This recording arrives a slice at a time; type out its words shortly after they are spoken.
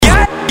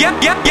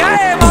E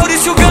aí,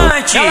 Mauricio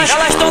Gantes?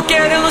 Elas tão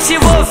querendo se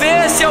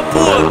envolver, seu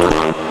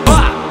puto.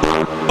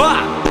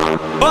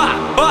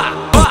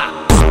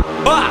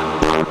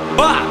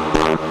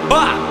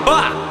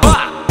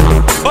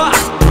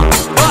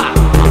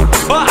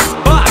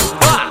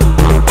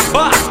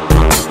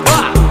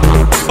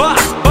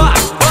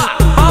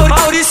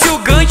 Mauricio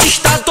Gantes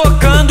tá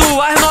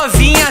tocando, as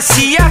novinhas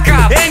se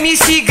acaba.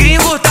 MC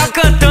Gringo tá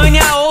cantando e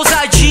a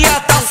ousadia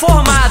tá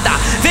formada.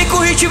 Vem que o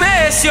ritmo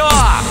é esse, ó.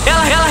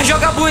 Ela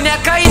joga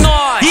boneca e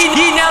nós.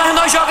 E nelas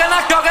nós joga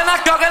na cara.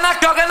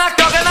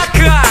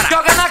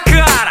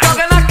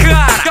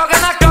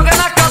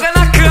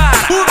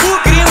 O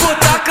Gringo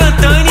tá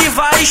cantando e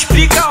vai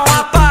explicar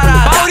uma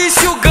parada.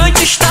 Mauricio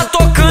Gantes tá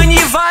tocando e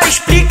vai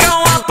explicar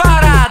uma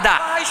parada.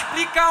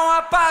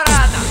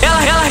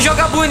 Ela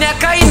joga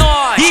boneca e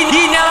nós.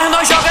 E nelas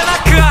nós joga na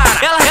cara.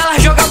 Ela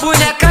joga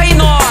boneca e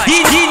nós.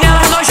 E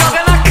nelas nós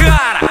joga na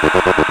cara.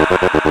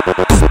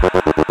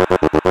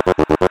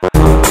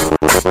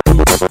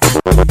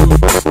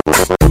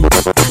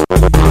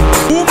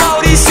 O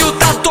Mauricio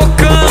tá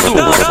tocando,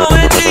 não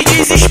entre em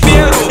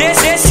desespero.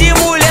 Esse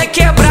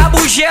moleque é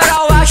brabo,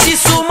 geral acha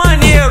isso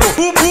maneiro.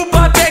 O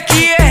papo é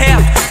que é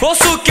reto,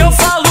 ouça o que eu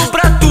falo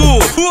pra tu.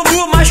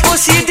 O mais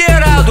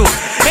considerado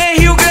em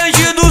Rio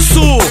Grande do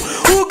Sul.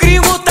 O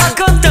Gringo tá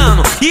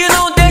cantando e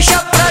não deixa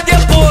pra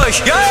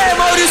depois. E aí,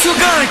 Mauricio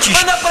Gantes,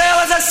 manda pra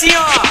elas assim,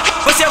 ó.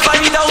 Você vai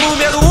me dar o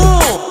número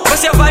 1,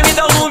 você vai me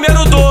dar o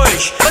número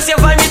 2. Você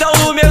vai me dar o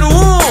número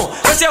 1,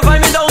 você vai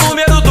me dar o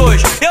número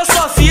 2. Eu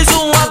só fiz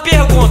uma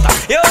pergunta,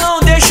 eu não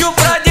deixo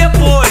pra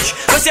depois.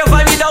 Você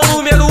vai me dar o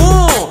número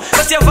 1,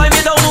 você vai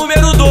me dar o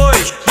número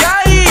 2. E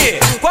aí,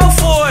 qual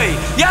foi?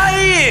 E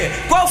aí,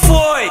 qual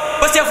foi?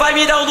 Você vai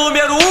me dar o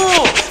número 1,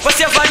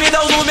 você vai me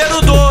dar o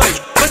número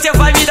 2. Você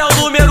vai me dar o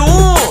número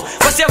 1,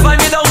 você vai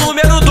me dar o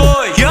número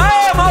 2. E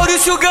aí,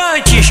 Mauricio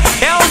Gantes,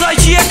 é a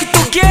ousadia que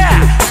tu quer?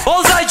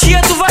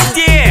 Ousadia tu vai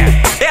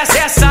ter.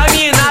 Essa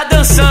mina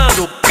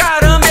dançando,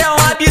 caramba, é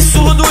um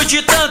absurdo.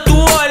 De tanto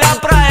olhar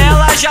pra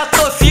ela já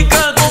tô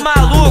ficando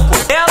maluco.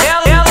 Ela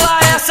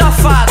é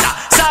safada,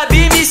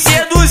 sabe me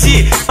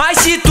seduzir. Mas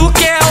se tu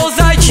quer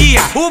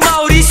ousadia, o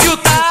Mauricio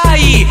tá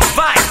aí.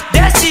 Vai,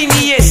 desce e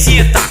me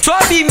excita,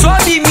 sobe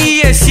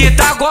me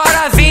excita.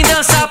 Agora vem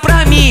dançar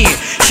pra mim,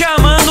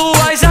 chamando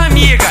as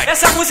amigas.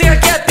 Essa música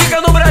aqui é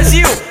pica no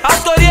Brasil, a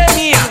autoria é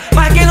minha.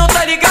 Mas quem não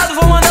tá ligado,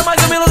 vou mandar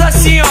mais ou menos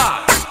assim,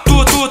 ó.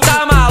 Tu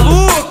tá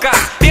maluca?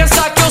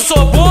 Pensa que eu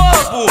sou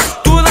bobo?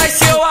 Tu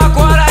nasceu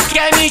agora,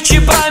 quer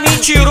mentir pra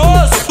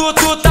mentiroso?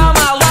 Tu tá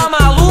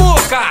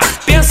maluca?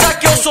 Pensa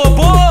que eu sou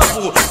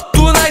bobo?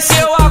 Tu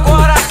nasceu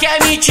agora,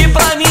 quer mentir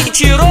pra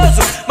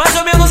mentiroso? Mais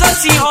ou menos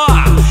assim, ó.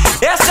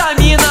 Essa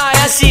mina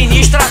é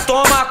sinistra,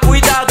 toma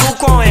cuidado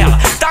com ela.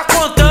 Tá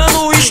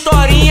contando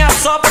historinha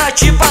só pra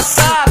te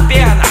passar a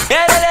perna.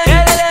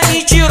 Ela é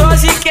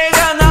mentirosa e quer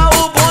enganar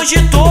o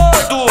bonde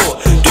todo.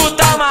 Tu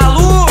tá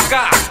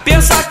maluca?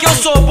 Pensa que eu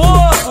sou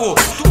bobo?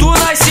 Tu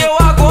nasceu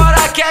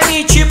agora, quer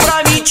mentir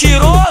pra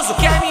mentiroso?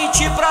 Quer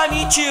mentir pra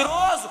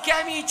mentiroso?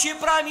 Quer mentir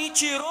pra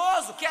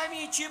mentiroso? Quer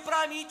mentir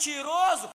pra mentiroso?